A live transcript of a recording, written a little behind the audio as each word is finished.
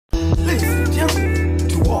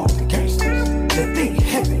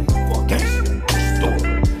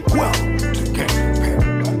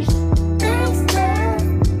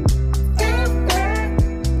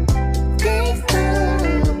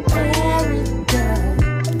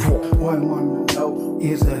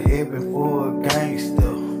It's a heaven for a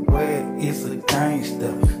gangster, where it's a gangster.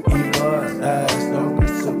 In God's eyes, don't be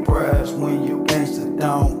surprised when your gangster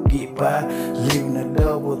don't get by. Living a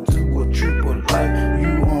double to a triple life.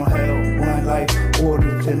 You won't have one life,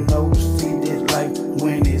 order to know. See this life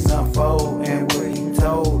when it's unfold. And what he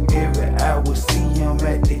told, every hour see him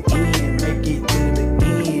at the end. Make it to the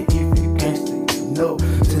end if you gangster enough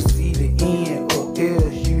to see the end, or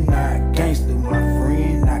else you not gangster, my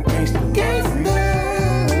friend. Not gangster, my friend.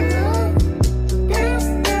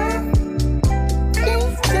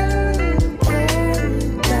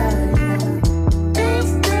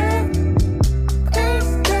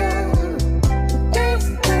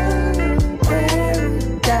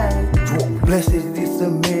 Blessed is a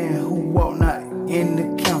man who walk not in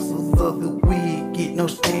the counsels of the wicked, no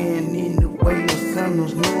stand in the way of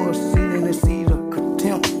sinners, nor sit in the seat of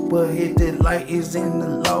contempt. But his delight is in the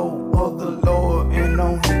law of the Lord, and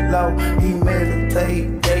on his law he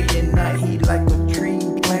meditate day and night. He like a tree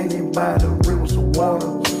planted by the rivers of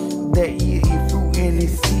water, that yield his fruit in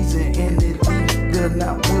his season, and his leaf does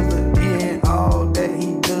not wither. In all that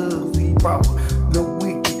he does, he prosper. The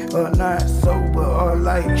wicked are not sober, are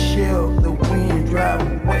like shell the wind drive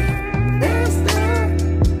away.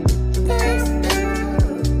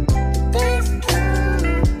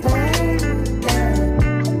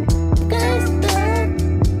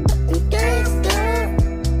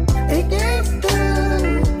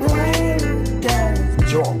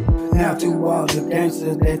 Now to all the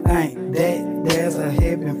gangsters that think that there's a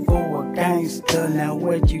heaven for a gangster, now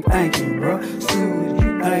what you thinking, bro? Soon as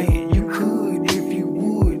you think you could if you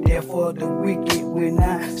would. Therefore the wicked will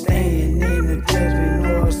not stand in the judgment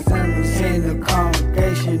nor sinners in the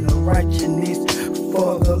congregation of righteousness.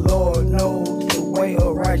 For the Lord knows the way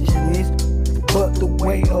of righteousness, but the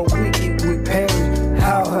way of wicked will perish.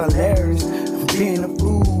 How hilarious, being a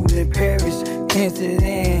fool and perish. Entered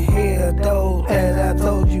in here though, as I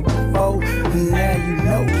told you before, now you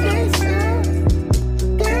know.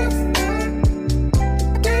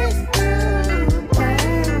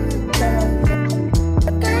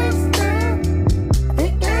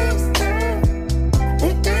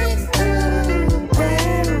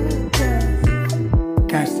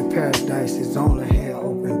 Gangster Paradise is only hell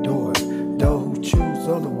open doors. Those who choose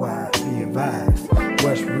otherwise be advised.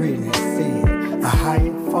 What's written and said, a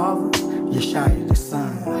higher father, Yeshua the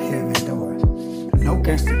son of heaven doors. No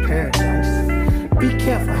gangster paradise. Be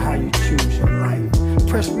careful how you choose your life.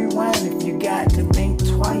 Press rewind if you got to think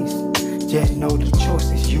twice. Just know the choice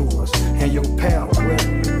is yours, and your path, whether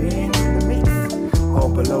you're in the mix or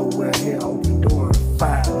below where hell open doors.